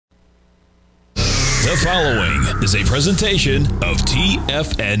The following is a presentation of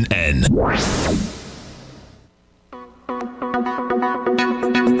TFNN.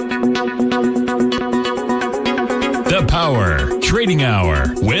 The Power Trading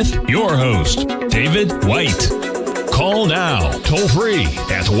Hour with your host, David White. Call now, toll free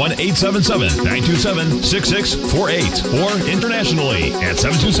at 1-877-927-6648 or internationally at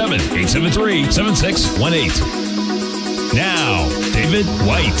 727-873-7618. Now, David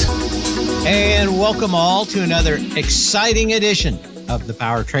White. And welcome all to another exciting edition of the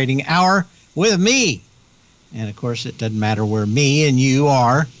Power Trading Hour with me. And of course, it doesn't matter where me and you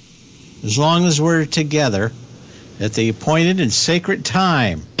are, as long as we're together at the appointed and sacred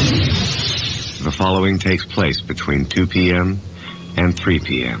time. The following takes place between 2 p.m. and 3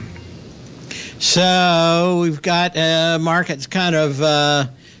 p.m. So we've got markets kind of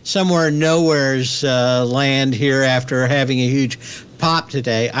somewhere nowhere's land here after having a huge pop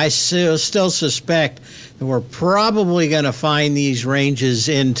today. I still suspect that we're probably going to find these ranges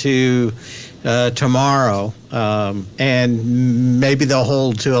into tomorrow, and maybe they'll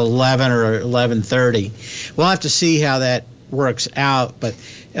hold to 11 or 11:30. We'll have to see how that works out, but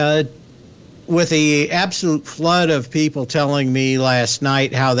with the absolute flood of people telling me last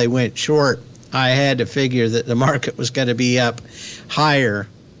night how they went short, I had to figure that the market was going to be up higher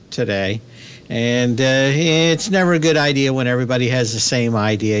today. And it's never a good idea when everybody has the same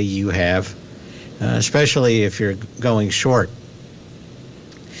idea you have, especially if you're going short.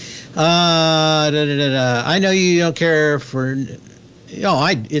 I know you don't care for...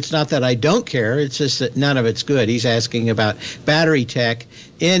 it's not that I don't care. It's just that none of it's good. He's asking about battery tech.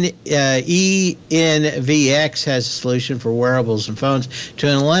 ENVX has a solution for wearables and phones to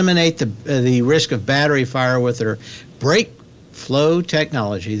eliminate the risk of battery fire with their brake flow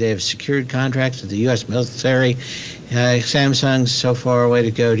technology. They have secured contracts with the U.S. military. Samsung's so far away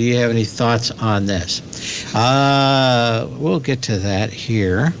to go. Do you have any thoughts on this? We'll get to that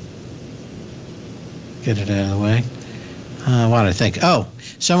here. Get it out of the way. I want to think. Oh,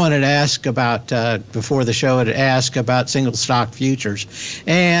 someone had asked about, before the show, had asked about single stock futures.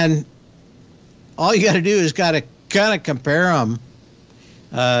 And all you got to do is got to kind of compare them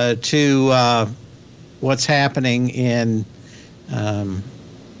to what's happening in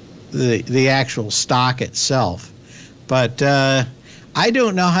the actual stock itself. But I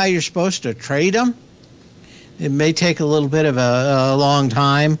don't know how you're supposed to trade them. It may take a little bit of a long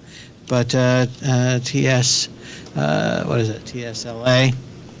time, but what is it? TSLA?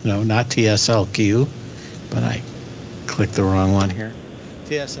 No, not TSLQ, but I clicked the wrong one here.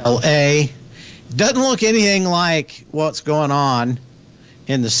 TSLA doesn't look anything like what's going on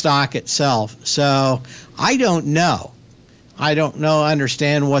in the stock itself. So I don't know.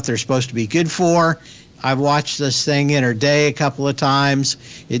 Understand what they're supposed to be good for. I've watched this thing intraday a couple of times.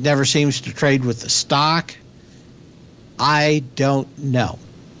 It never seems to trade with the stock. I don't know.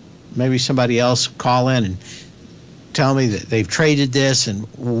 Maybe somebody else call in and tell me that they've traded this and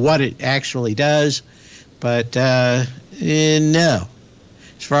what it actually does. But no. As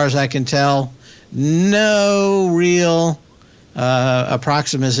far as I can tell, no real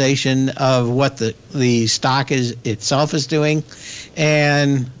approximation of what the stock itself is doing.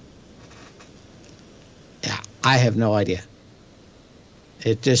 And yeah, I have no idea.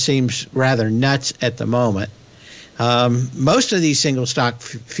 It just seems rather nuts at the moment. Most of these single stock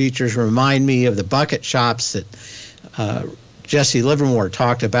futures remind me of the bucket shops that Jesse Livermore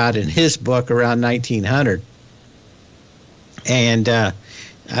talked about in his book around 1900. And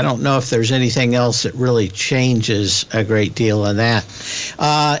I don't know if there's anything else that really changes a great deal on that.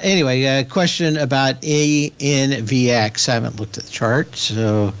 Anyway, a question about ENVX. I haven't looked at the chart,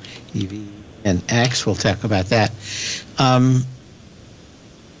 so EVNX, we'll talk about that.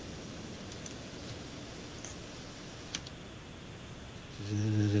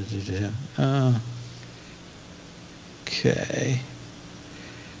 Okay.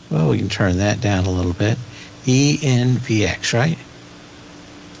 Well, we can turn that down a little bit. ENVX, right?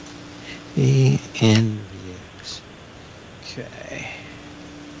 ENVX. Okay.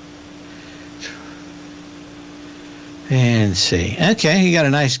 And see. Okay, you got a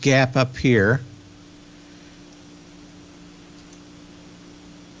nice gap up here.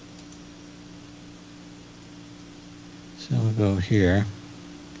 So we'll go here.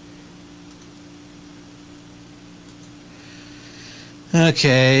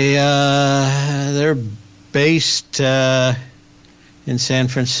 Okay, they're based in San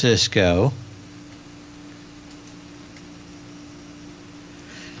Francisco.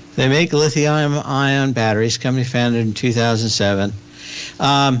 They make lithium-ion batteries, company founded in 2007.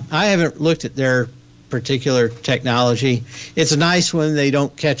 I haven't looked at their particular technology. It's nice when they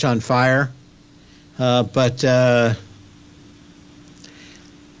don't catch on fire. But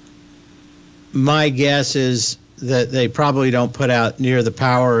my guess is that they probably don't put out near the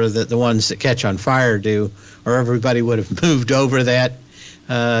power that the ones that catch on fire do, or everybody would have moved over that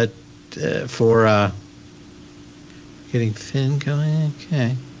for getting fin going.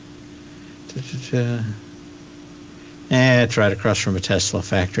 Okay. It's right across from a Tesla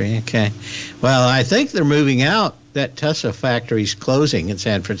factory. Okay. Well, I think they're moving out. That Tesla factory's closing in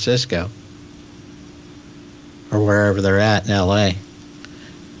San Francisco, or wherever they're at in L.A.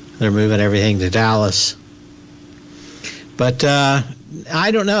 They're moving everything to Dallas. But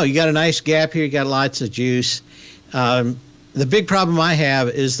I don't know. You got a nice gap here. You got lots of juice. The big problem I have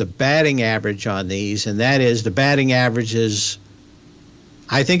is the batting average on these, and that is the batting average is,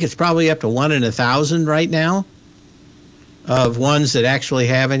 I think it's probably up to 1 in 1,000 right now of ones that actually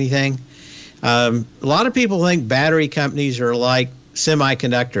have anything. A lot of people think battery companies are like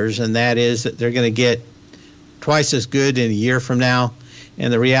semiconductors, and that is that they're going to get twice as good in a year from now.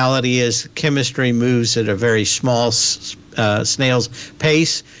 And the reality is chemistry moves at a very small snail's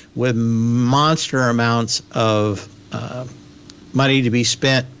pace with monster amounts of money to be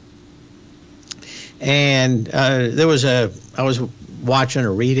spent. And I was watching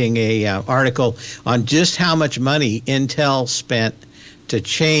or reading a article on just how much money Intel spent to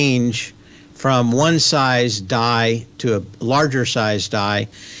change from one size die to a larger size die.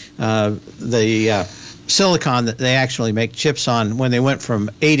 The silicon that they actually make chips on, when they went from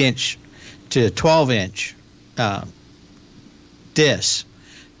 8-inch to 12-inch discs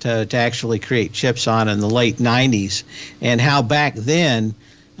to actually create chips on in the late 90s, and how back then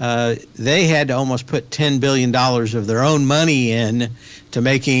they had to almost put $10 billion of their own money in to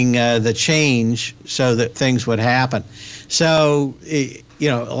making the change so that things would happen. So, a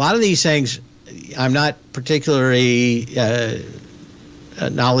lot of these things, I'm not particularly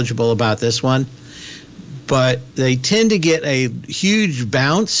knowledgeable about this one, but they tend to get a huge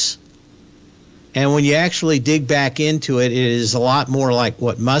bounce. And when you actually dig back into it, it is a lot more like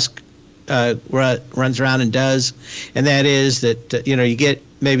what Musk runs around and does. And that is that, you get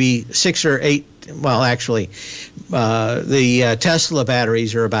maybe 6 or 8, well, actually, the Tesla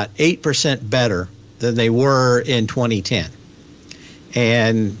batteries are about 8% better than they were in 2010.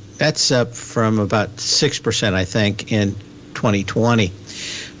 And that's up from about 6%, I think, in 2020.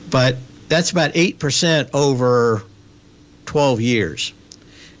 But that's about 8% over 12 years.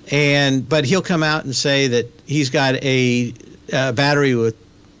 But he'll come out and say that he's got a battery with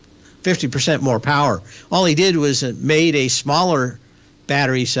 50% more power. All he did was made a smaller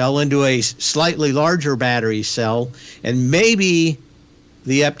battery cell into a slightly larger battery cell, and maybe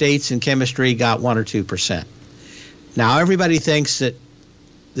the updates in chemistry got 1 or 2%. Now, everybody thinks that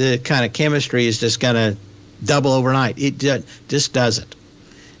the kind of chemistry is just going to double overnight. It just doesn't.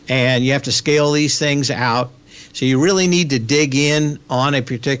 And you have to scale these things out. So you really need to dig in on a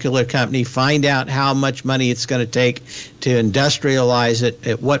particular company, find out how much money it's going to take to industrialize it,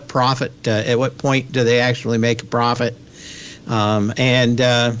 at what point do they actually make a profit, and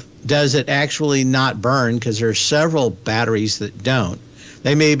does it actually not burn, because there's several batteries that don't.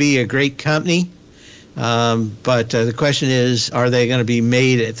 They may be a great company, but the question is, are they going to be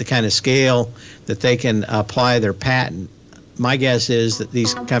made at the kind of scale that they can apply their patent? My guess is that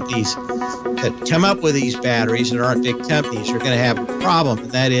these companies that come up with these batteries and aren't big companies are going to have a problem,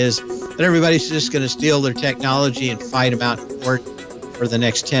 and that is that everybody's just going to steal their technology and fight them out in court for the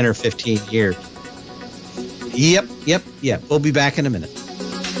next 10 or 15 years. Yep. We'll be back in a minute.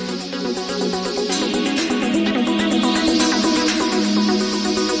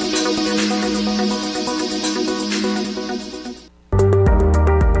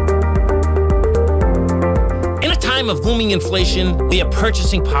 Of booming inflation, where your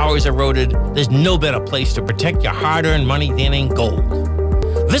purchasing power is eroded, there's no better place to protect your hard-earned money than in gold.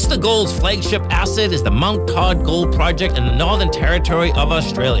 Vista Gold's flagship asset is the Mount Todd Gold Project in the Northern Territory of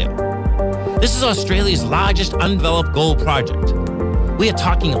Australia. This is Australia's largest undeveloped gold project. We are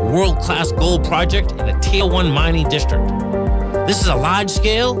talking a world-class gold project in a Tier 1 mining district. This is a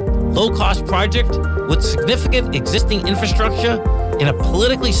large-scale, low-cost project with significant existing infrastructure in a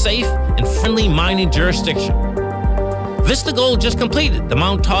politically safe and friendly mining jurisdiction. Vista Gold just completed the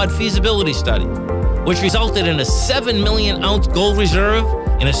Mount Todd feasibility study, which resulted in a 7 million ounce gold reserve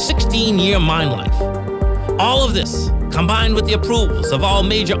and a 16-year mine life. All of this, combined with the approvals of all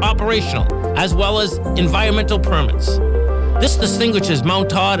major operational as well as environmental permits. This distinguishes Mount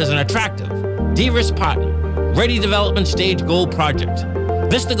Todd as an attractive, de-risk partner, ready development stage gold project.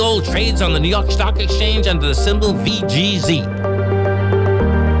 Vista Gold trades on the New York Stock Exchange under the symbol VGZ.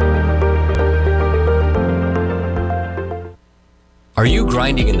 Are you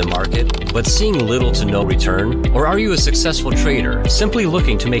grinding in the market, but seeing little to no return? Or are you a successful trader, simply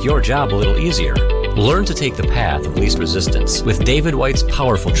looking to make your job a little easier? Learn to take the path of least resistance with David White's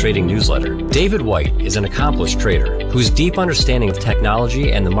powerful trading newsletter. David White is an accomplished trader whose deep understanding of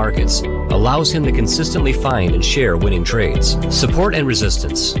technology and the markets allows him to consistently find and share winning trades. Support and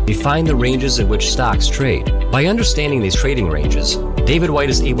resistance define the ranges in which stocks trade. By understanding these trading ranges, David White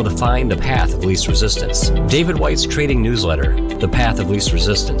is able to find the path of least resistance. David White's trading newsletter, The Path of Least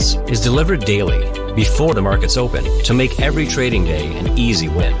Resistance, is delivered daily before the markets open to make every trading day an easy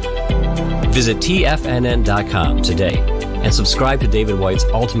win. Visit TFNN.com today and subscribe to David White's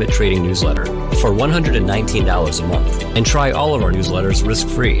Ultimate Trading Newsletter for $119 a month. And try all of our newsletters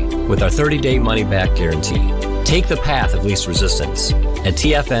risk-free with our 30-day money-back guarantee. Take the path of least resistance at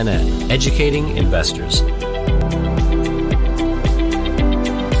TFNN, educating investors.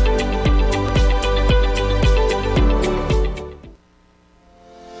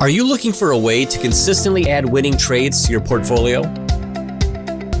 Are you looking for a way to consistently add winning trades to your portfolio?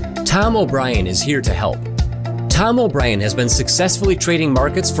 Tom O'Brien is here to help. Tom O'Brien has been successfully trading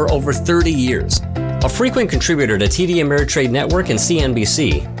markets for over 30 years. A frequent contributor to TD Ameritrade Network and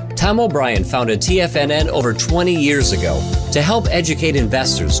CNBC, Tom O'Brien founded TFNN over 20 years ago to help educate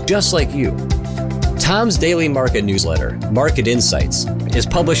investors just like you. Tom's daily market newsletter, Market Insights, is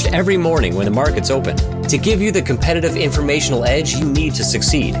published every morning when the markets open to give you the competitive informational edge you need to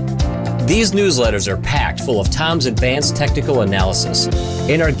succeed. These newsletters are packed full of Tom's advanced technical analysis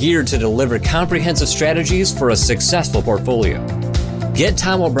and are geared to deliver comprehensive strategies for a successful portfolio. Get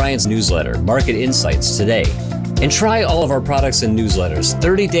Tom O'Brien's newsletter, Market Insights, today and try all of our products and newsletters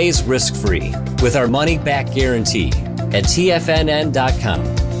 30 days risk-free with our money-back guarantee at TFNN.com.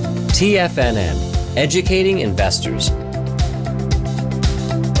 TFNN, educating investors.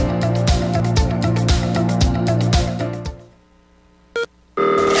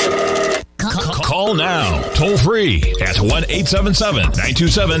 Call now, toll free at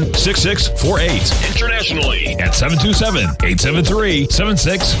 1-877-927-6648. Internationally at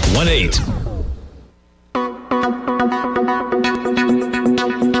 727-873-7618.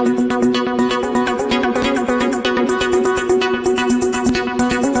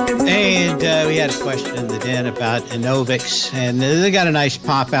 And we had a question in the den about Enovix, and they got a nice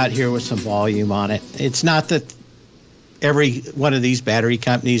pop out here with some volume on it. It's not that every one of these battery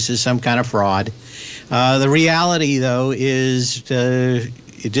companies is some kind of fraud. The reality, though, is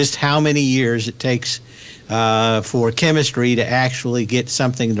just how many years it takes for chemistry to actually get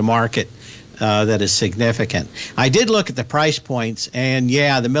something to market that is significant. I did look at the price points, and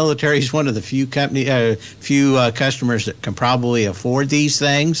yeah, the military is one of the few customers that can probably afford these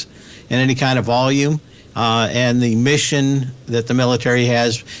things in any kind of volume. And the mission that the military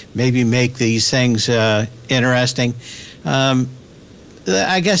has maybe make these things interesting.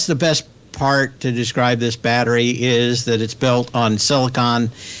 I guess the best part to describe this battery is that it's built on silicon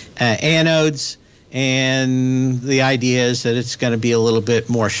anodes, and the idea is that it's going to be a little bit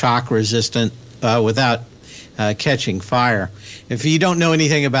more shock resistant without catching fire. If you don't know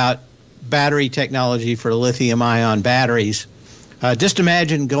anything about battery technology for lithium-ion batteries, just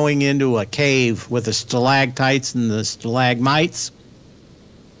imagine going into a cave with the stalactites and the stalagmites.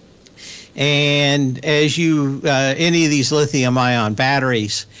 And as you, any of these lithium-ion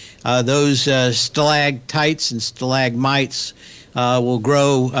batteries, those stalactites and stalagmites will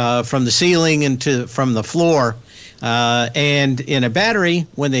grow from the ceiling from the floor. And in a battery,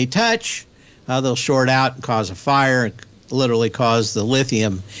 when they touch, they'll short out and cause a fire, and literally cause the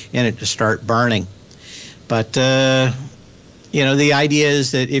lithium in it to start burning. But the idea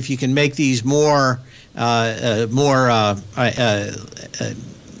is that if you can make these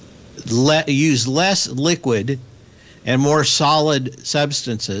use less liquid and more solid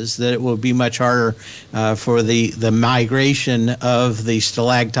substances, that it will be much harder for the migration of the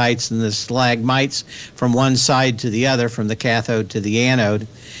stalactites and the stalagmites from one side to the other, from the cathode to the anode,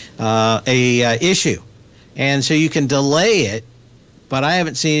 issue. And so you can delay it, but I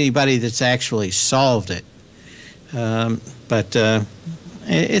haven't seen anybody that's actually solved it. But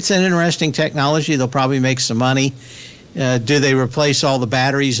it's an interesting technology. They'll probably make some money. Do they replace all the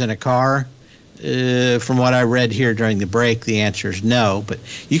batteries in a car? From what I read here during the break, the answer is no. But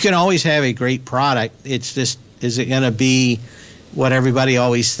you can always have a great product. It's just, is it going to be what everybody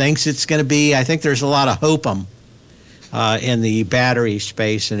always thinks it's going to be? I think there's a lot of hopium in the battery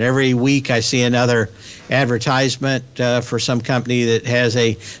space. And every week I see another advertisement for some company that has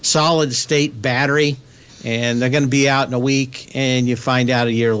a solid-state battery and they're going to be out in a week, and you find out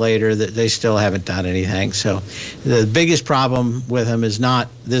a year later that they still haven't done anything. So the biggest problem with them is not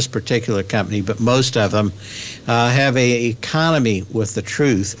this particular company, but most of them have a economy with the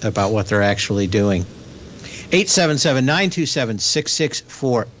truth about what they're actually doing.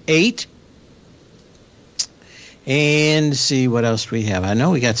 877-927-6648. And see what else we have. I know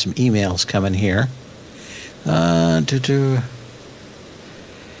we got some emails coming here.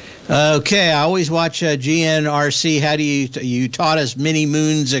 Okay, I always watch GNRC. How do you taught us many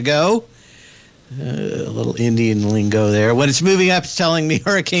moons ago? A little Indian lingo there. When it's moving up, it's telling me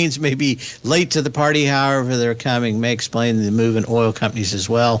hurricanes may be late to the party. However, they're coming. May explain the move in oil companies as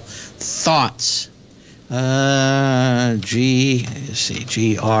well. Thoughts? GNCR.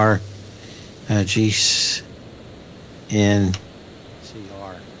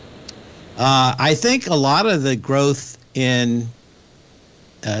 I think a lot of the growth in,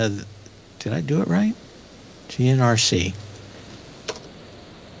 did I do it right? GNRC.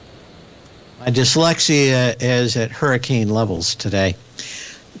 My dyslexia is at hurricane levels today.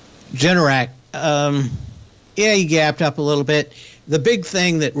 Generac, he gapped up a little bit. The big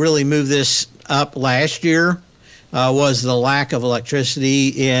thing that really moved this up last year was the lack of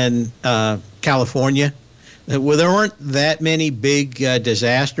electricity in California. Well, there weren't that many big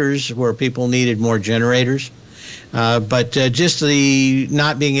disasters where people needed more generators, but just the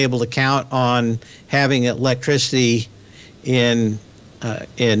not being able to count on having electricity in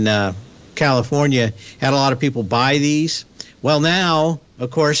California had a lot of people buy these. Well, now,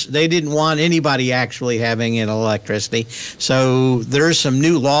 of course, they didn't want anybody actually having an electricity, so there's some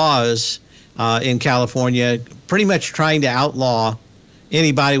new laws in California pretty much trying to outlaw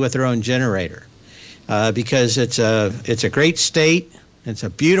anybody with their own generator. Because it's a great state, it's a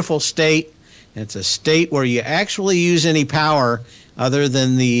beautiful state, it's a state where you actually use any power other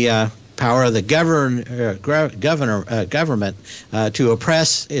than the power of the government to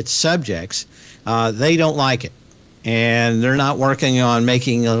oppress its subjects. They don't like it, and they're not working on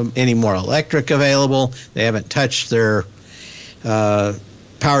making any more electric available. They haven't touched their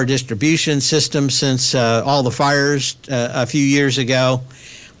power distribution system since all the fires a few years ago.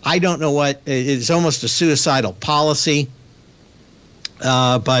 I don't know what, it's almost a suicidal policy,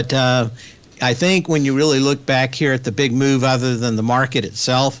 but I think when you really look back here at the big move other than the market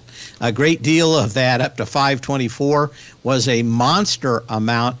itself, a great deal of that up to 524 was a monster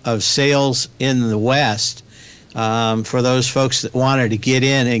amount of sales in the West for those folks that wanted to get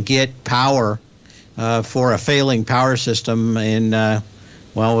in and get power for a failing power system in,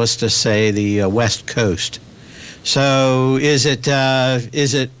 well, let's just say the West Coast. So is it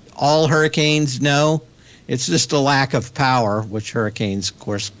all hurricanes? No. It's just a lack of power, which hurricanes, of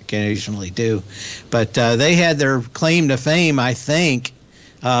course, occasionally do. But they had their claim to fame, I think,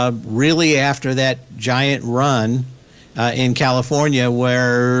 really after that giant run in California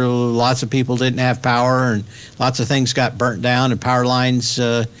where lots of people didn't have power and lots of things got burnt down and power lines,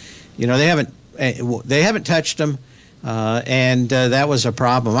 they haven't touched them, and that was a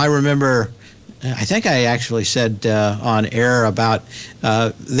problem. I remember, I think I actually said on air about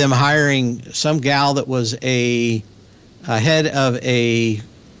them hiring some gal that was a head of a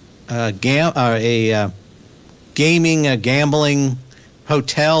gambling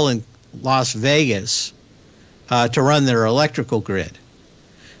hotel in Las Vegas to run their electrical grid.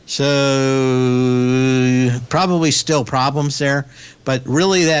 So probably still problems there, but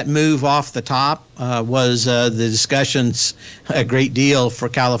really that move off the top was the discussions a great deal for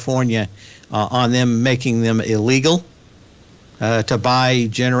California on them making them illegal to buy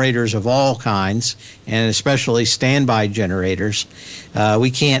generators of all kinds, and especially standby generators.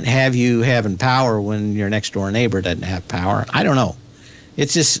 We can't have you having power when your next door neighbor doesn't have power. I don't know.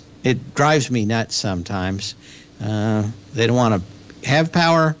 It's just, it drives me nuts sometimes. They don't want to have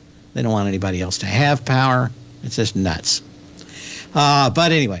power. They don't want anybody else to have power. It's just nuts.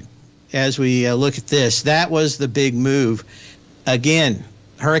 But anyway, as we look at this, that was the big move. Again,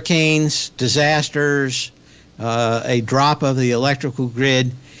 hurricanes, disasters, a drop of the electrical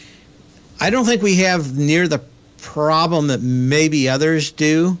grid. I don't think we have near the problem that maybe others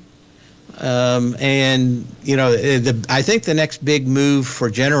do. And, I think the next big move for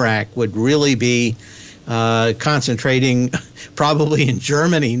Generac would really be concentrating probably in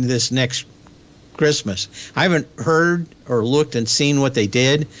Germany this next Christmas. I haven't heard or looked and seen what they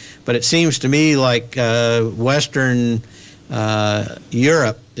did, but it seems to me like Western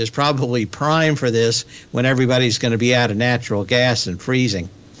Europe is probably prime for this when everybody's going to be out of natural gas and freezing.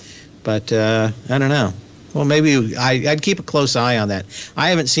 But I don't know. Well, maybe I'd keep a close eye on that. I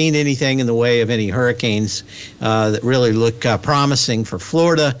haven't seen anything in the way of any hurricanes that really look promising for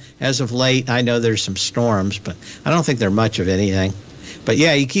Florida as of late. I know there's some storms, but I don't think there's much of anything. But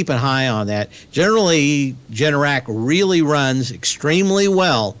yeah, you keep an eye on that. Generally, Generac really runs extremely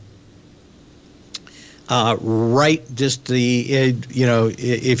well. If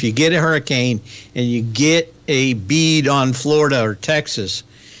you get a hurricane and you get a bead on Florida or Texas,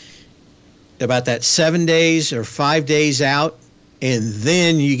 about that 7 days or 5 days out, and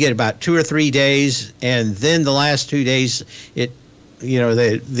then you get about 2 or 3 days, and then the last 2 days,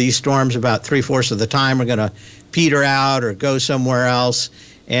 these storms about 3/4 of the time are going to peter out or go somewhere else,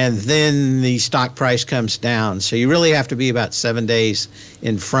 and then the stock price comes down. So you really have to be about 7 days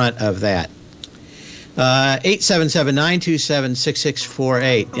in front of that.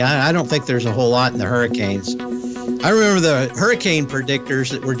 877-927-6648. Yeah, I don't think there's a whole lot in the hurricanes. I remember the hurricane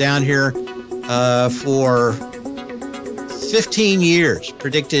predictors that were down here for 15 years,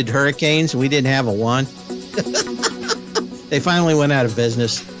 predicted hurricanes, and we didn't have a one. They finally went out of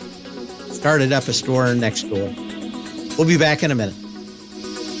business, started up a store next door. We'll be back in a minute.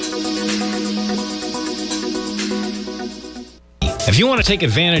 If you want to take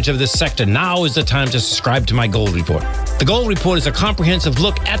advantage of this sector, now is the time to subscribe to my Gold Report. The Gold Report is a comprehensive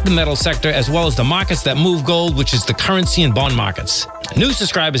look at the metal sector as well as the markets that move gold, which is the currency and bond markets. New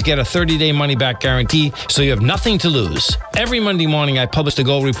subscribers get a 30-day money-back guarantee, so you have nothing to lose. Every Monday morning, I publish the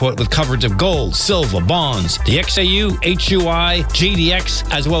Gold Report with coverage of gold, silver, bonds, the XAU, HUI, GDX,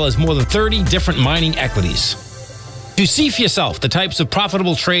 as well as more than 30 different mining equities. To see for yourself the types of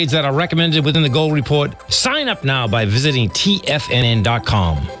profitable trades that are recommended within the Gold Report, sign up now by visiting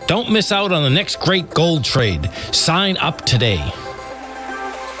TFNN.com. Don't miss out on the next great gold trade. Sign up today.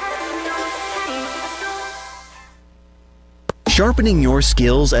 Sharpening your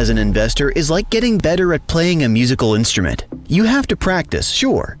skills as an investor is like getting better at playing a musical instrument. You have to practice,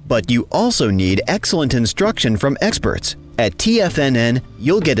 sure, but you also need excellent instruction from experts. At TFNN,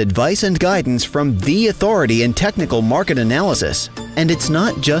 you'll get advice and guidance from the authority in technical market analysis. And it's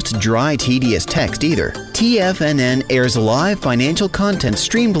not just dry, tedious text either. TFNN airs live financial content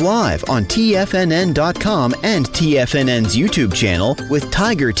streamed live on TFNN.com and TFNN's YouTube channel with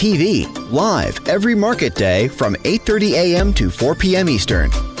Tiger TV, live every market day from 8:30 a.m. to 4 p.m. Eastern.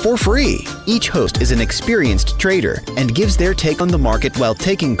 For free. Each host is an experienced trader and gives their take on the market while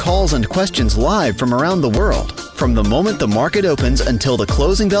taking calls and questions live from around the world. From the moment the market opens until the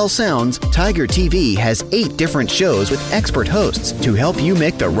closing bell sounds, Tiger TV has 8 different shows with expert hosts to help you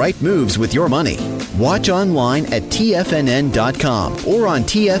make the right moves with your money. Watch online at TFNN.com or on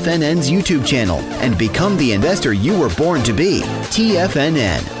TFNN's YouTube channel and become the investor you were born to be.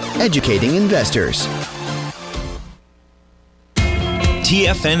 TFNN, educating investors.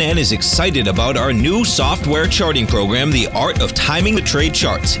 TFNN is excited about our new software charting program, The Art of Timing the Trade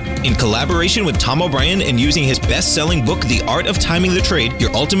Charts. In collaboration with Tom O'Brien and using his best-selling book, The Art of Timing the Trade,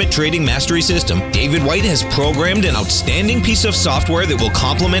 Your Ultimate Trading Mastery System, David White has programmed an outstanding piece of software that will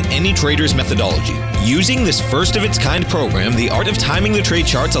complement any trader's methodology. Using this first-of-its-kind program, The Art of Timing the Trade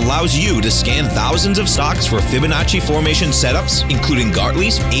Charts allows you to scan thousands of stocks for Fibonacci formation setups, including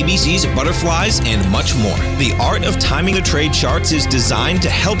Gartley's, ABC's, butterflies, and much more. The Art of Timing the Trade Charts is designed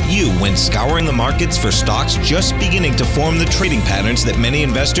to help you when scouring the markets for stocks just beginning to form the trading patterns that many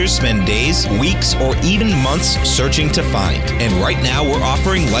investors spend days, weeks, or even months searching to find. And right now, we're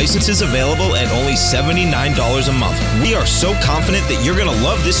offering licenses available at only $79 a month. We are so confident that you're going to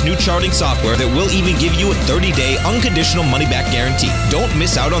love this new charting software that will even give you a 30-day unconditional money-back guarantee. Don't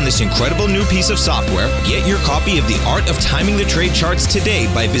miss out on this incredible new piece of software. Get your copy of The Art of Timing the Trade Charts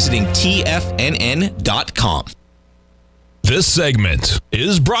today by visiting TFNN.com. This segment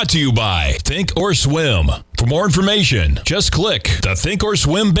is brought to you by Thinkorswim. For more information, just click the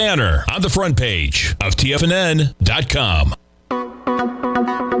Thinkorswim banner on the front page of TFNN.com.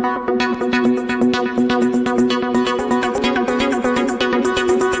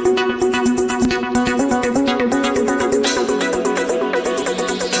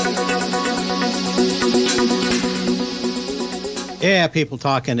 Yeah, people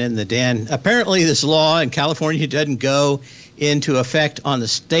talking in the den. Apparently, this law in California doesn't go into effect on the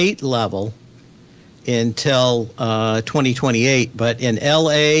state level until 2028, but in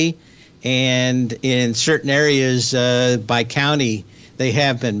LA and in certain areas by county, they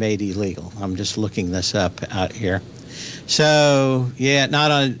have been made illegal. I'm just looking this up out here. So, yeah,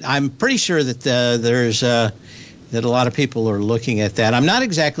 I'm pretty sure that that a lot of people are looking at that. I'm not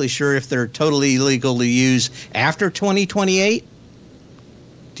exactly sure if they're totally illegal to use after 2028.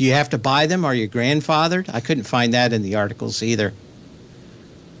 Do you have to buy them? Are you grandfathered? I couldn't find that in the articles either.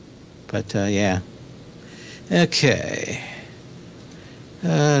 But, yeah. Okay.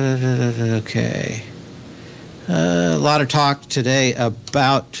 Okay. A lot of talk today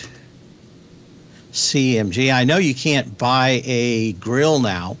about CMG. I know you can't buy a grill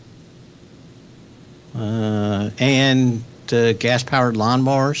now. And gas-powered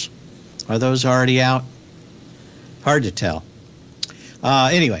lawnmowers. Are those already out? Hard to tell.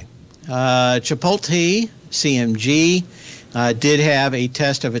 Anyway, Chipotle, CMG, did have a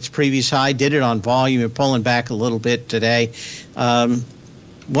test of its previous high, did it on volume, and pulling back a little bit today.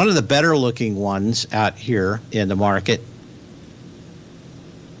 One of the better looking ones out here in the market.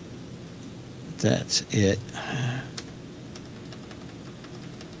 That's it.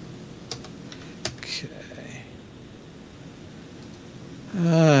 Okay.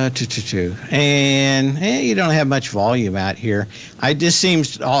 And you don't have much volume out here. This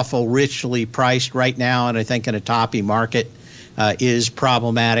seems awful richly priced right now, and I think in a toppy market is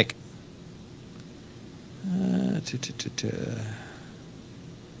problematic.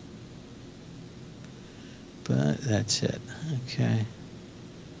 But that's it. Okay.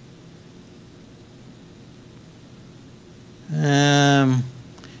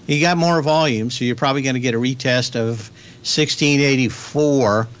 You got more volume, so you're probably going to get a retest of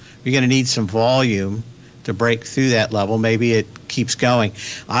 1684. You're going to need some volume to break through that level. Maybe it keeps going.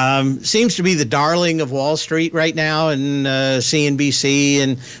 Seems to be the darling of Wall Street right now, and CNBC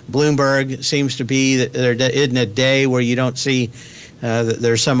and Bloomberg seems to be that there isn't a day where you don't see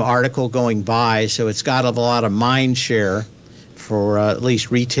there's some article going by. So it's got a lot of mind share for at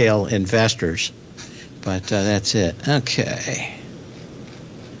least retail investors. But that's it. Okay.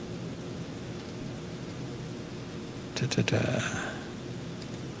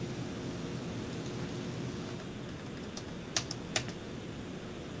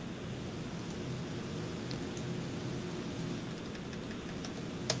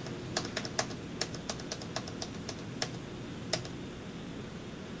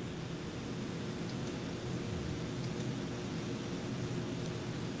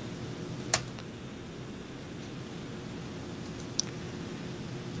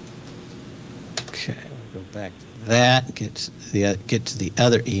 Okay, we'll go back to that. Get to the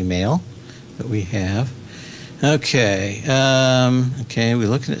other email that we have. Okay, okay, we're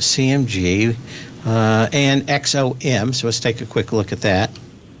looking at CMG and XOM. So let's take a quick look at that.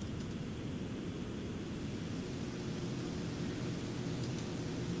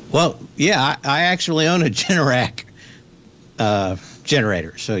 Well, yeah, I actually own a Generac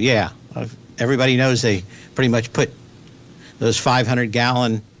generator. So yeah, everybody knows they pretty much put those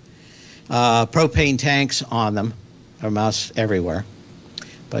 500-gallon propane tanks on them, almost everywhere.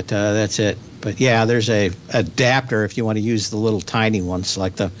 But that's it. But yeah, there's a adapter if you want to use the little tiny ones,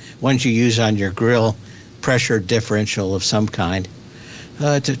 like the ones you use on your grill, pressure differential of some kind.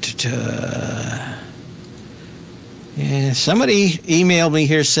 Yeah, somebody emailed me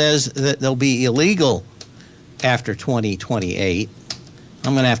here, says that they'll be illegal after 2028.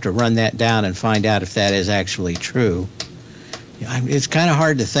 I'm going to have to run that down and find out if that is actually true. It's kind of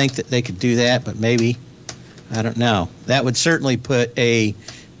hard to think that they could do that, but maybe. I don't know. That would certainly put a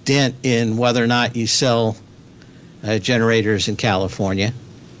dent in whether or not you sell generators in California.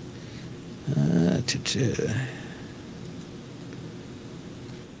 Okay,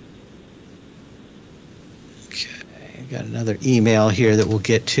 got another email here that we'll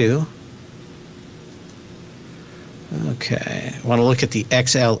get to. Okay, I want to look at the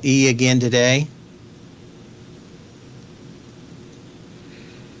XLE again today.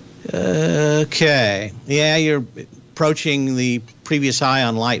 Okay, yeah, you're approaching the previous high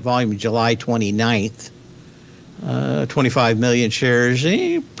on light volume July 29th. 25 million shares,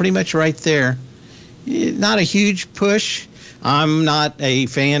 pretty much right there. Not a huge push. I'm not a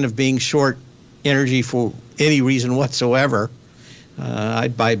fan of being short energy for any reason whatsoever.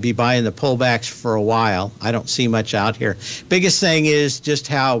 I'd be buying the pullbacks for a while. I don't see much out here. Biggest thing is just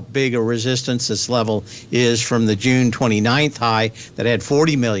how big a resistance this level is from the June 29th high that had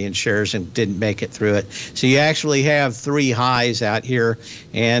 40 million shares and didn't make it through it. So you actually have three highs out here,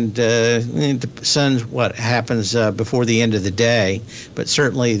 and it depends what happens before the end of the day. But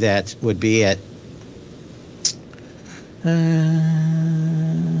certainly that would be it.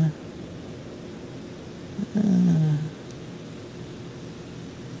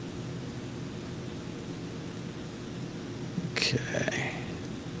 Okay.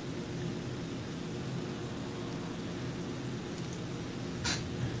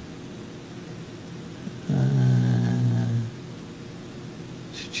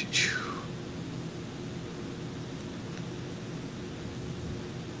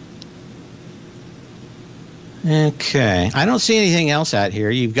 Okay. I don't see anything else out here.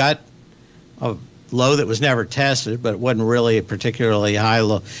 You've got a low that was never tested, but it wasn't really a particularly high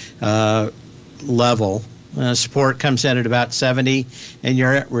level. Support comes in at about 70, and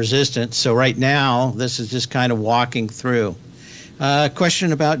you're at resistance. So right now, this is just kind of walking through.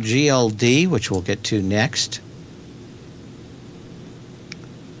 Question about GLD, which we'll get to next.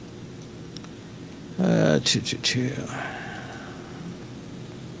 Two.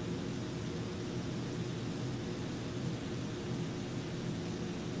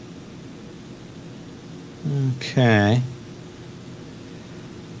 Okay.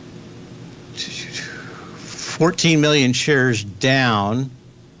 14 million shares down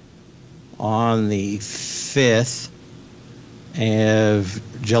on the 5th of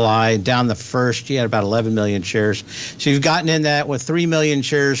July. Down the 1st, you had about 11 million shares. So you've gotten in that with 3 million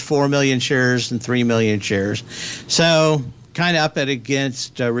shares, 4 million shares, and 3 million shares. So kind of up at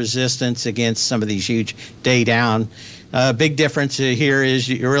against resistance against some of these huge day down. Big difference here is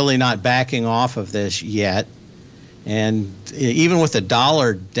you're really not backing off of this yet. And even with the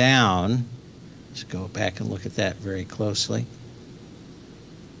dollar down, let's go back and look at that very closely.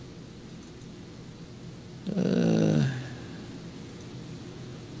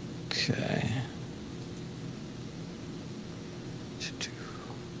 Okay.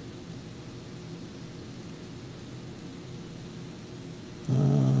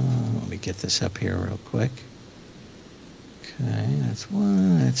 Let me get this up here real quick. Okay, that's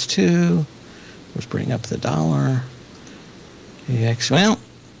 1, that's 2. Let's bring up the dollar. Well,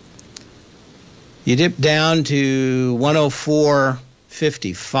 you dipped down to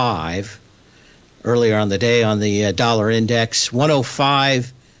 104.55 earlier on the day on the dollar index,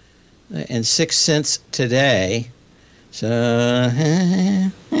 105.06 today. So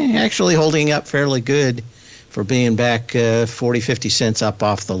actually holding up fairly good for being back 50 cents up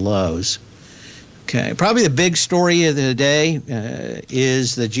off the lows. Okay, probably the big story of the day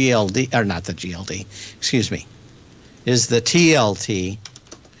is the GLD, or not the GLD, excuse me, is the TLT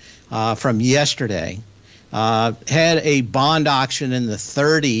from yesterday. Had a bond auction in the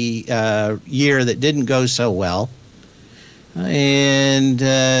 30 year that didn't go so well. And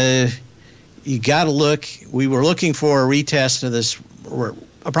you got to look, we were looking for a retest of this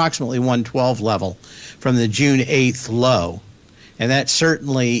approximately 112 level from the June 8th low. And that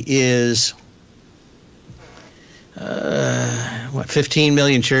certainly is, 15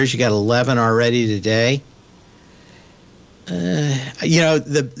 million shares? You got 11 already today.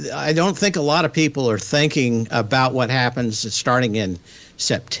 I don't think a lot of people are thinking about what happens starting in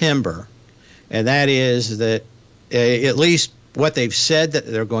September. And that is that at least what they've said that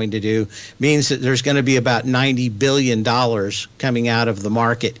they're going to do means that there's going to be about $90 billion coming out of the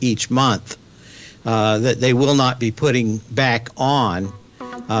market each month that they will not be putting back on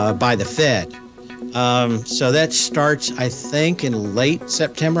by the Fed. So that starts, I think, in late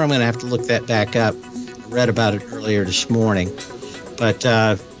September. I'm going to have to look that back up. Read about it earlier this morning. But,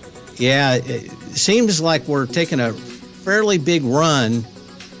 it seems like we're taking a fairly big run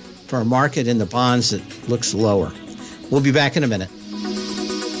for a market in the bonds that looks lower. We'll be back in a minute.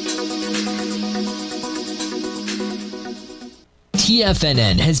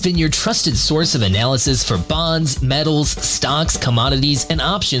 TFNN has been your trusted source of analysis for bonds, metals, stocks, commodities, and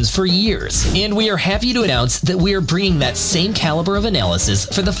options for years. And we are happy to announce that we are bringing that same caliber of analysis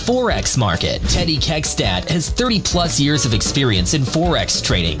for the Forex market. Teddy Keckstad has 30-plus years of experience in Forex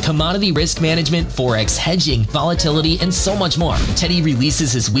trading, commodity risk management, Forex hedging, volatility, and so much more. Teddy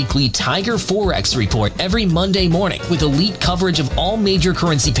releases his weekly Tiger Forex report every Monday morning with elite coverage of all major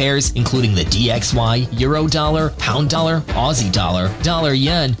currency pairs, including the DXY, Euro dollar, Pound dollar, Aussie dollar, dollar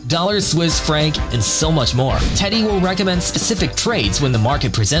yen, dollar Swiss franc, and so much more. Teddy will recommend specific trades when the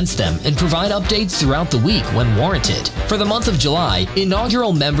market presents them and provide updates throughout the week when warranted. For the month of July,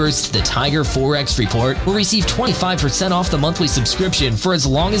 inaugural members to the Tiger Forex Report will receive 25% off the monthly subscription for as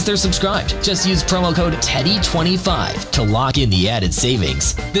long as they're subscribed. Just use promo code TEDDY25 to lock in the added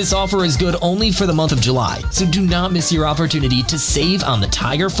savings. This offer is good only for the month of July, so do not miss your opportunity to save on the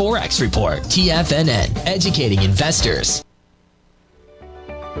Tiger Forex Report. TFNN, educating investors.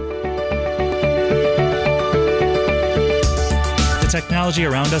 Technology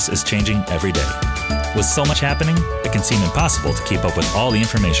around us is changing every day. With so much happening, it can seem impossible to keep up with all the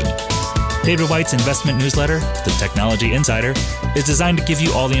information. David White's investment newsletter, The Technology Insider, is designed to give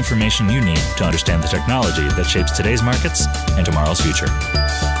you all the information you need to understand the technology that shapes today's markets and tomorrow's future.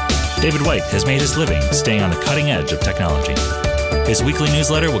 David White has made his living staying on the cutting edge of technology. His weekly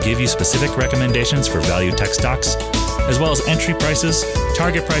newsletter will give you specific recommendations for value tech stocks, as well as entry prices,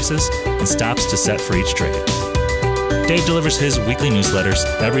 target prices, and stops to set for each trade. Dave delivers his weekly newsletters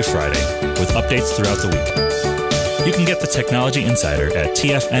every Friday with updates throughout the week. You can get the Technology Insider at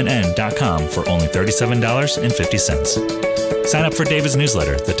TFNN.com for only $37.50. Sign up for David's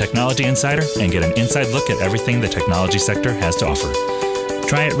newsletter, The Technology Insider, and get an inside look at everything the technology sector has to offer.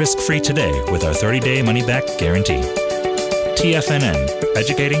 Try it risk-free today with our 30-day money-back guarantee. TFNN,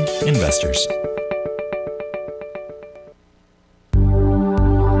 educating investors.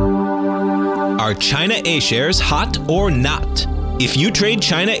 Are China A-shares hot or not? If you trade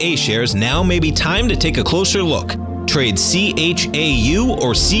China A-shares, now may be time to take a closer look. Trade CHAU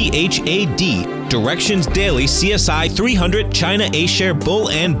or CHAD, Directions Daily CSI 300 China A-share Bull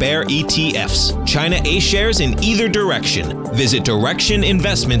and Bear ETFs. China A-shares in either direction. Visit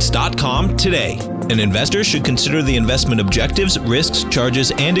directioninvestments.com today. An investor should consider the investment objectives, risks,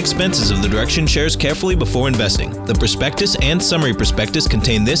 charges, and expenses of the Direction shares carefully before investing. The prospectus and summary prospectus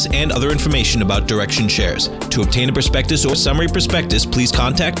contain this and other information about Direction shares. To obtain a prospectus or summary prospectus, please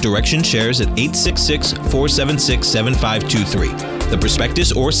contact Direction shares at 866-476-7523. The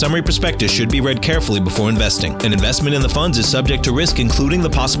prospectus or summary prospectus should be read carefully before investing. An investment in the funds is subject to risk, including the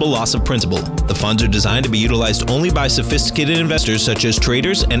possible loss of principal. The funds are designed to be utilized only by sophisticated investors such as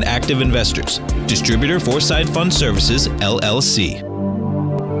traders and active investors. Distributor Foreside Fund Services, LLC.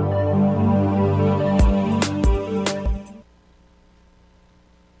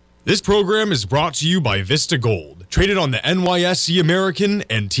 This program is brought to you by Vista Gold, traded on the NYSE American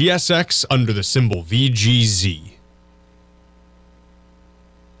and TSX under the symbol VGZ.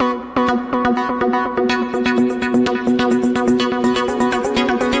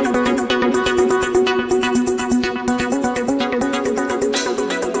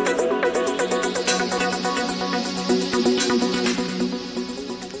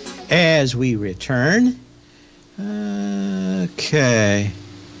 As we return, okay.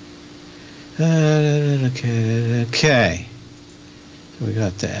 So we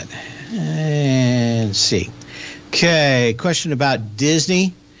got that. And see. Okay, question about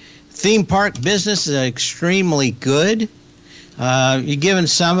Disney. Theme park business is extremely good. You're giving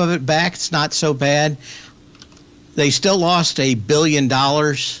some of it back. It's not so bad. They still lost $1 billion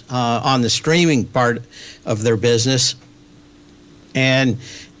on the streaming part of their business. And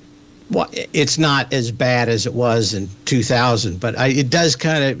it's not as bad as it was in 2000, but it does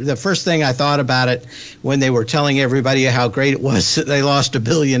kind of, the first thing I thought about it when they were telling everybody how great it was that they lost $1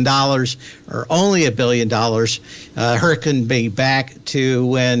 billion or only $1 billion, harkened me back to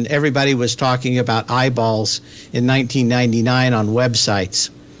when everybody was talking about eyeballs in 1999 on websites.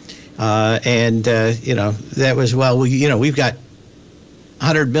 That was, we've got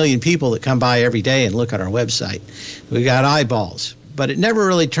 100 million people that come by every day and look at our website. We got eyeballs. But it never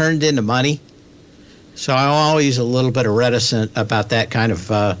really turned into money. So I'm always a little bit reticent about that kind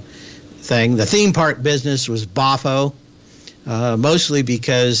of thing. The theme park business was boffo, mostly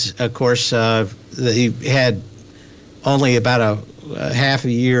because, of course, they had only about a half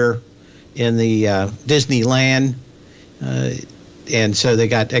a year in the Disneyland. And so they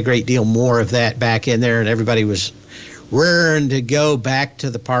got a great deal more of that back in there, and everybody was raring to go back to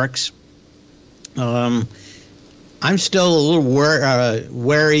the parks. I'm still a little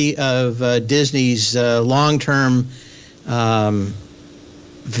wary of Disney's long-term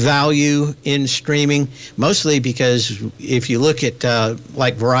value in streaming, mostly because if you look at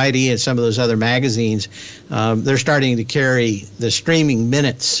like Variety and some of those other magazines, they're starting to carry the streaming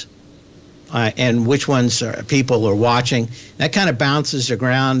minutes and which ones people are watching. That kind of bounces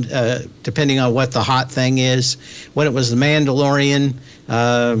around depending on what the hot thing is. When it was The Mandalorian,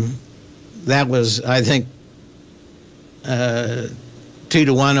 that was, I think,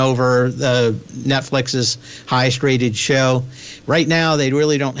 2-to-1 over the Netflix's highest rated show. Right now, they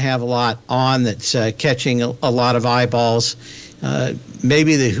really don't have a lot on that's catching a lot of eyeballs.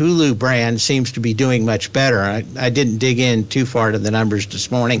 Maybe the Hulu brand seems to be doing much better. I didn't dig in too far to the numbers this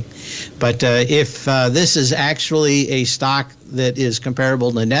morning. But if this is actually a stock that is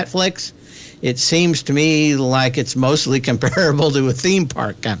comparable to Netflix, it seems to me like it's mostly comparable to a theme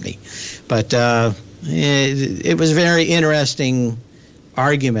park company. But it was a very interesting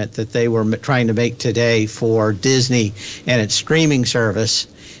argument that they were trying to make today for Disney and its streaming service.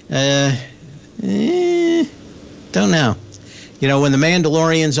 Don't know. When The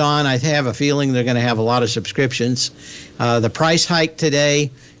Mandalorian's on, I have a feeling they're going to have a lot of subscriptions. The price hike today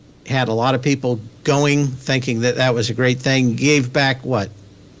had a lot of people going, thinking that was a great thing. Gave back what?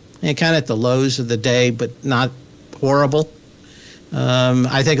 And kind of at the lows of the day, but not horrible.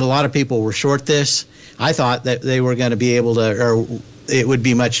 I think a lot of people were short this. I thought that they were going to be able to, or it would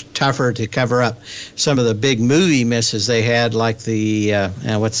be much tougher to cover up some of the big movie misses they had, like the,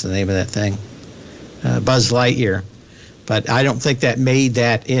 what's the name of that thing? Buzz Lightyear. But I don't think that made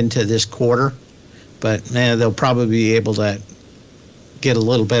that into this quarter. but they'll probably be able to get a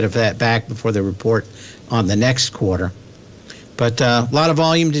little bit of that back before they report on the next quarter. But a lot of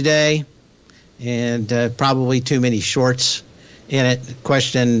volume today, and probably too many shorts in it. The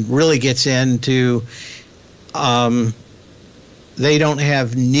question really gets into they don't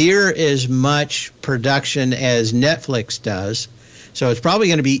have near as much production as Netflix does, so it's probably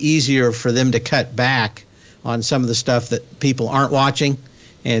going to be easier for them to cut back on some of the stuff that people aren't watching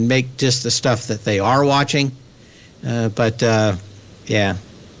and make just the stuff that they are watching. Star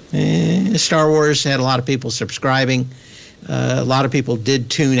Wars had a lot of people subscribing. A lot of people did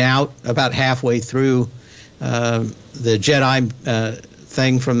tune out about halfway through the Jedi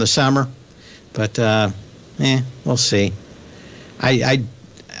thing from the summer, but we'll see. I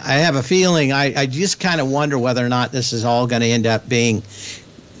have a feeling, I just kind of wonder whether or not this is all going to end up being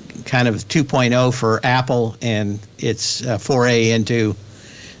kind of 2.0 for Apple and its foray into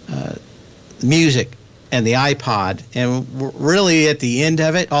music and the iPod. And really at the end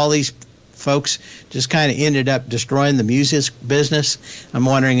of it, all these folks just kind of ended up destroying the music business. I'm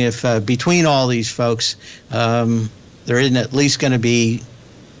wondering if between all these folks, there isn't at least going to be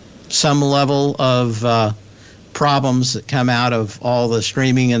some level of problems that come out of all the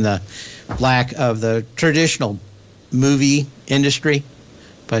streaming and the lack of the traditional movie industry.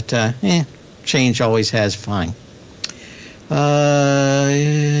 But change always has fun.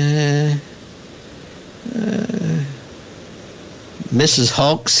 Mrs.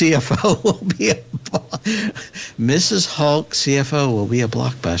 Hulk CFO will be a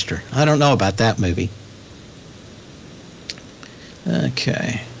blockbuster. I don't know about that movie.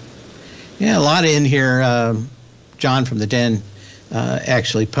 Okay. Yeah, a lot in here. John from the Den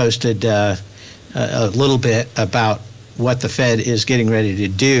actually posted a little bit about what the Fed is getting ready to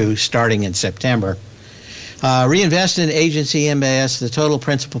do starting in September. Reinvestment agency MBS, the total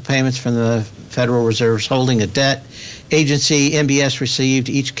principal payments from the Federal Reserve's holding a debt agency MBS received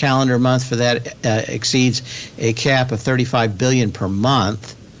each calendar month for that exceeds a cap of $35 billion per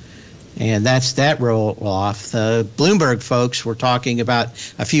month. And that's that roll off. The Bloomberg folks were talking about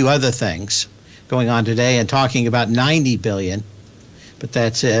a few other things going on today and talking about $90 billion. But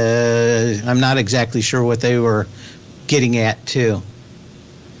that's, I'm not exactly sure what they were getting at, too.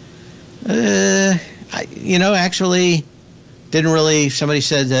 Actually, didn't really, somebody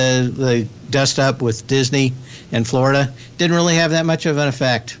said the dust up with Disney in Florida didn't really have that much of an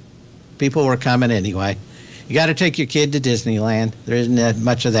effect. People were coming anyway. You got to take your kid to Disneyland. There isn't that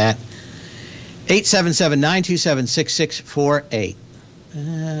much of that. 877-927-6648.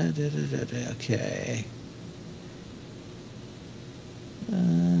 Okay.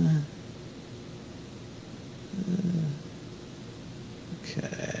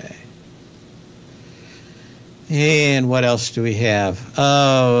 Okay. And what else do we have?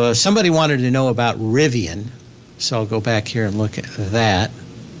 Oh, somebody wanted to know about Rivian, so I'll go back here and look at that.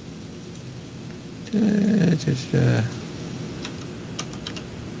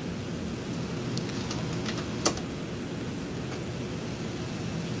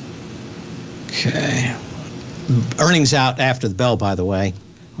 Okay. Earnings out after the bell, by the way.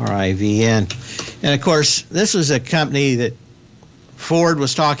 RIVN. And, of course, this was a company that Ford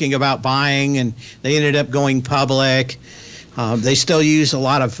was talking about buying, and they ended up going public. They still use a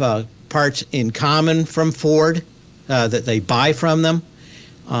lot of parts in common from Ford that they buy from them.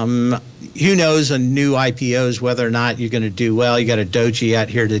 Who knows on new IPOs whether or not you're going to do well. You got a Doji out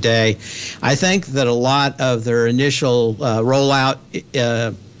here today. I think that a lot of their initial rollout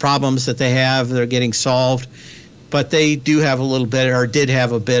problems that they have, they're getting solved. But they do have a little bit, or did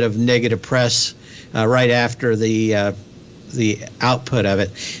have a bit of negative press right after the output of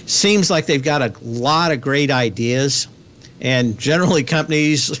it. Seems like they've got a lot of great ideas, and generally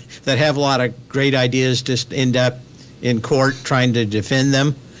companies that have a lot of great ideas just end up in court trying to defend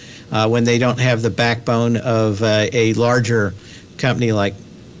them when they don't have the backbone of a larger company like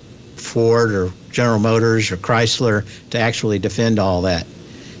Ford or General Motors or Chrysler to actually defend all that.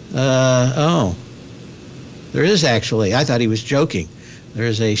 There is actually, I thought he was joking.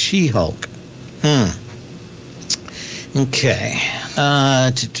 There's a She-Hulk. Okay.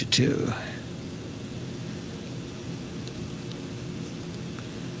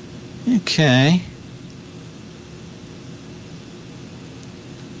 Okay.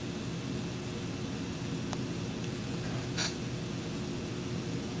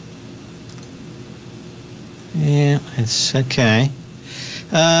 Yeah, it's okay.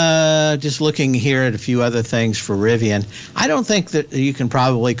 Just looking here at a few other things for Rivian. I don't think that you can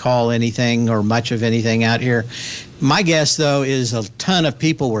probably call anything or much of anything out here. My guess, though, is a ton of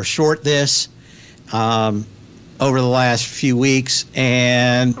people were short this. over the last few weeks,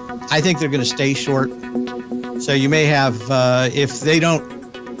 and I think they're going to stay short. So you may have, if they don't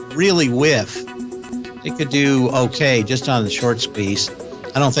really whiff, they could do okay just on the short squeeze.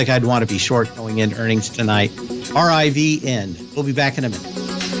 I don't think I'd want to be short going into earnings tonight. RIVN. We'll be back in a minute.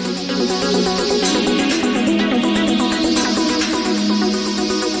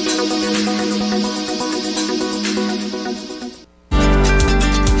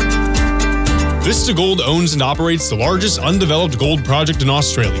 Vista Gold owns and operates the largest undeveloped gold project in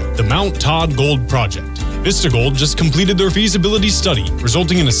Australia, the Mount Todd Gold Project. Vista Gold just completed their feasibility study,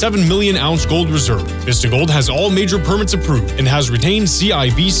 resulting in a 7 million ounce gold reserve. Vista Gold has all major permits approved and has retained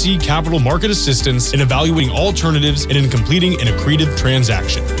CIBC capital market assistance in evaluating alternatives and in completing an accretive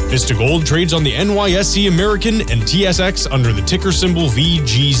transaction. Vista Gold trades on the NYSE American and TSX under the ticker symbol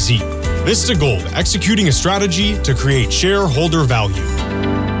VGZ. Vista Gold, executing a strategy to create shareholder value.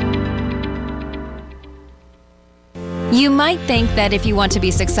 You might think that if you want to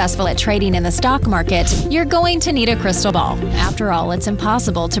be successful at trading in the stock market, you're going to need a crystal ball. After all, it's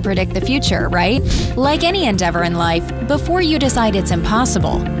impossible to predict the future, right? Like any endeavor in life, before you decide it's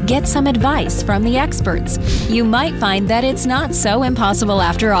impossible, get some advice from the experts. You might find that it's not so impossible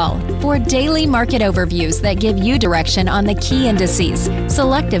after all. For daily market overviews that give you direction on the key indices,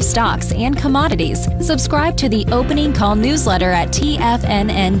 selective stocks, and commodities, subscribe to the Opening Call newsletter at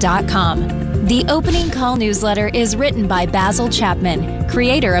TFNN.com. The Opening Call newsletter is written by Basil Chapman,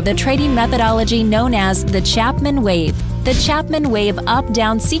 creator of the trading methodology known as the Chapman Wave. The Chapman Wave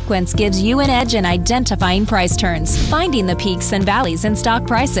up-down sequence gives you an edge in identifying price turns, finding the peaks and valleys in stock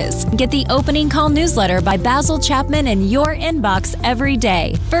prices. Get the Opening Call newsletter by Basil Chapman in your inbox every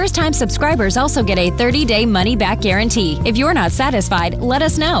day. First-time subscribers also get a 30-day money-back guarantee. If you're not satisfied, let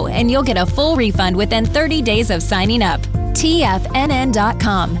us know, and you'll get a full refund within 30 days of signing up.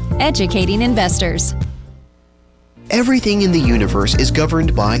 TFNN.com, educating investors. Everything in the universe is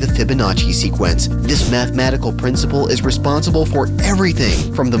governed by the Fibonacci sequence. This mathematical principle is responsible for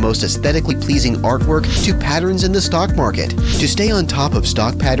everything from the most aesthetically pleasing artwork to patterns in the stock market. To stay on top of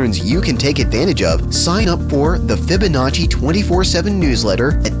stock patterns you can take advantage of, sign up for the Fibonacci 24/7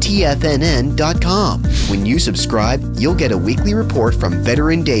 newsletter at TFNN.com. When you subscribe, you'll get a weekly report from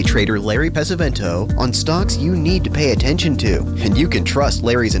veteran day trader Larry Pesavento on stocks you need to pay attention to. And you can trust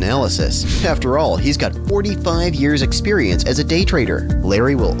Larry's analysis. After all, he's got 45 years experience as a day trader.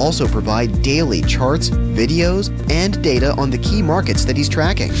 Larry will also provide daily charts, videos, and data on the key markets that he's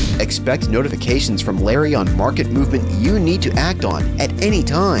tracking. Expect notifications from Larry on market movement you need to act on at any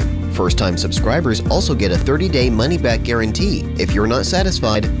time. First-time subscribers also get a 30-day money-back guarantee. If you're not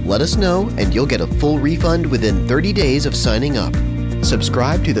satisfied, let us know and you'll get a full refund within 30 days of signing up.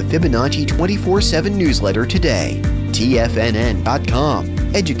 Subscribe to the Fibonacci 24/7 newsletter today. TFNN.com,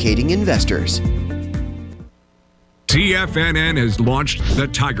 educating investors. TFNN has launched the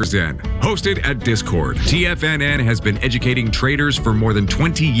Tiger's Den, hosted at Discord. TFNN has been educating traders for more than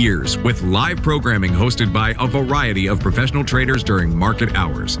 20 years, with live programming hosted by a variety of professional traders during market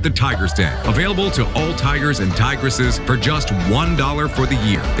hours. The Tiger's Den, available to all tigers and tigresses for just $1 for the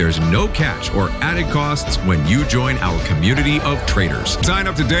year. There's no catch or added costs when you join our community of traders. Sign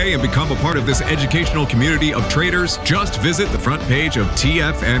up today and become a part of this educational community of traders. Just visit the front page of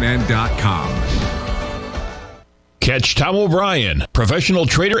TFNN.com. Catch Tom O'Brien, professional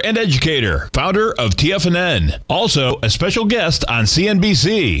trader and educator, founder of TFNN. Also, a special guest on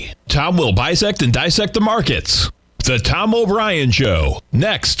CNBC. Tom will bisect and dissect the markets. The Tom O'Brien Show,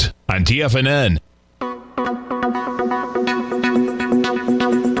 next on TFNN.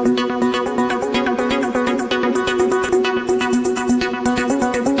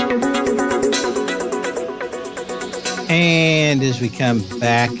 And as we come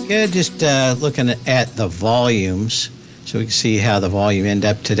back, just looking at the volumes so we can see how the volume ended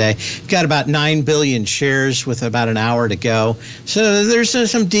up today. Got about 9 billion shares with about an hour to go. So there's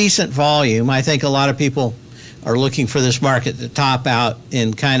some decent volume. I think a lot of people are looking for this market to top out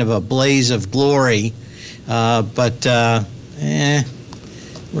in kind of a blaze of glory. But we're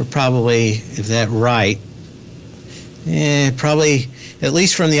probably, if that's right, probably, at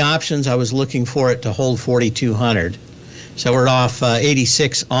least from the options, I was looking for it to hold 4,200. So we're off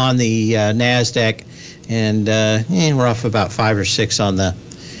 86 on the NASDAQ, and we're off about 5 or 6 on the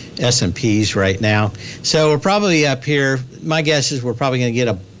S&Ps right now. So we're probably up here. My guess is we're probably going to get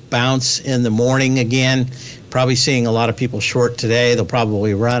a bounce in the morning again. Probably seeing a lot of people short today. They'll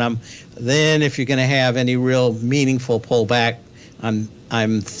probably run them. Then if you're going to have any real meaningful pullback,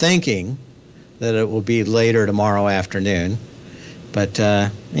 I'm thinking that it will be later tomorrow afternoon. But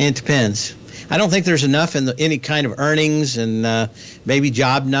it depends. I don't think there's enough in any kind of earnings, and maybe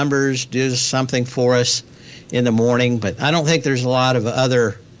job numbers do something for us. in the morning, but I don't think there's a lot of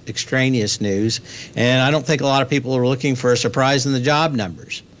other extraneous news, and I don't think a lot of people are looking for a surprise in the job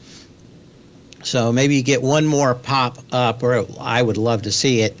numbers. So maybe you get one more pop up, or I would love to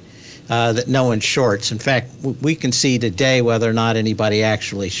see it, that no one shorts. In fact, we can see today whether or not anybody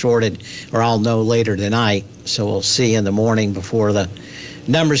actually shorted, or I'll know later tonight. So we'll see in the morning before the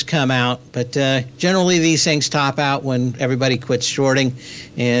numbers come out. But generally these things top out when everybody quits shorting.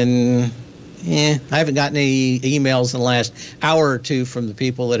 And I haven't gotten any emails in the last hour or two from the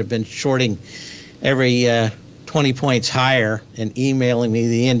people that have been shorting every 20 points higher and emailing me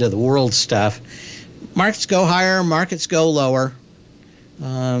the end of the world stuff. Markets go higher, markets go lower.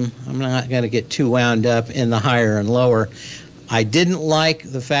 I'm not going to get too wound up in the higher and lower. I didn't like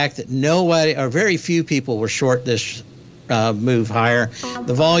the fact that nobody, or very few people, were short this move higher.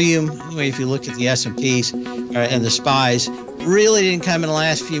 The volume, if you look at the S&Ps and the SPYs, really didn't come in the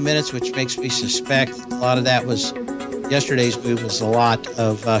last few minutes, which makes me suspect a lot of that was yesterday's move was a lot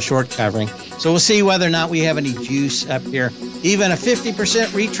of short covering. So we'll see whether or not we have any juice up here. Even a 50%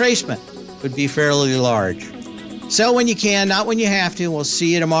 retracement would be fairly large. Sell when you can, not when you have to. We'll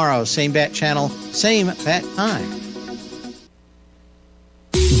see you tomorrow. Same bat channel, same bat time.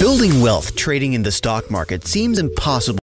 Building wealth trading in the stock market seems impossible